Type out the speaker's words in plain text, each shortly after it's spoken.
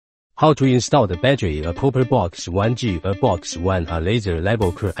How to install the battery of Huepar BOX-1G or BOX-1R laser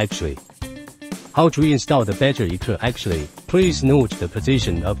level correctly. How to install the battery correctly? Please note the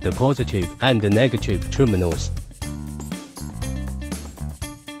position of the positive and the negative terminals.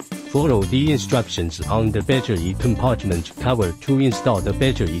 Follow the instructions on the battery compartment cover to install the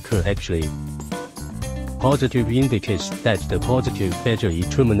battery correctly. Positive indicates that the positive battery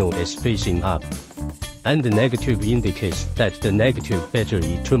terminal is facing up, and the negative indicates that the negative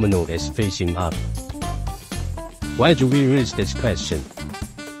battery terminal is facing up. Why do we raise this question?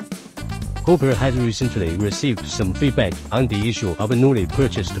 Huepar has recently received some feedback on the issue of a newly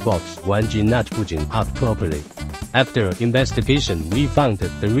purchased BOX-1G not booting up properly. After investigation, we found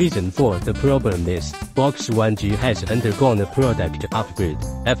that the reason for the problem is BOX-1G has undergone a product upgrade.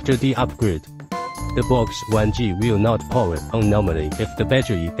 After the upgrade, the BOX-1G will not power on normally if the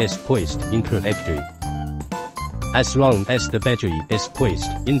battery is placed incorrectly. As long as the battery is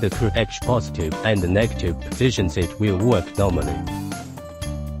placed in the correct positive and negative positions, it will work normally.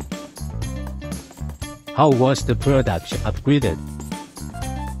 How was the product upgraded?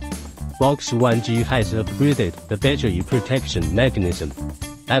 BOX-1G has upgraded the battery protection mechanism.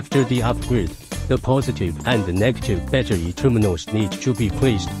 After the upgrade, the positive and the negative battery terminals need to be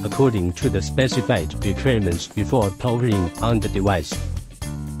placed according to the specified requirements before powering on the device.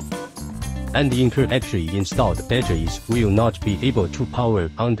 And incorrectly installed batteries will not be able to power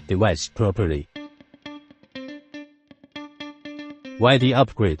on the device properly. Why the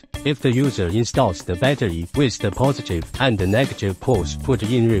upgrade? If the user installs the battery with the positive and the negative poles put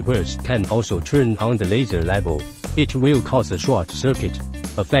in reverse can also turn on the laser level, it will cause a short circuit,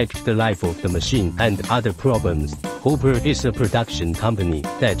 affect the life of the machine and other problems. Huepar is a production company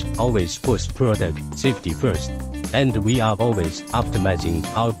that always puts product safety first, and we are always optimizing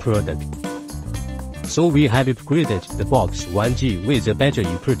our product. So we have upgraded the BOX-1G with a battery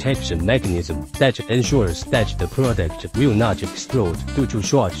protection mechanism that ensures that the product will not explode due to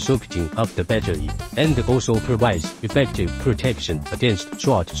short-circuiting of the battery, and also provides effective protection against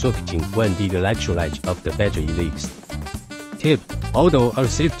short-circuiting when the electrolyte of the battery leaks. Tip: although our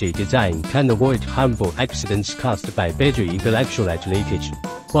safety design can avoid harmful accidents caused by battery electrolyte leakage,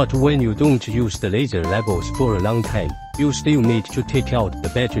 but when you don't use the laser levels for a long time, you still need to take out the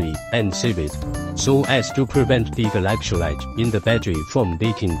battery and save it, so as to prevent the electrolyte in the battery from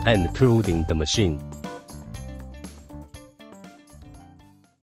leaking and corroding the machine.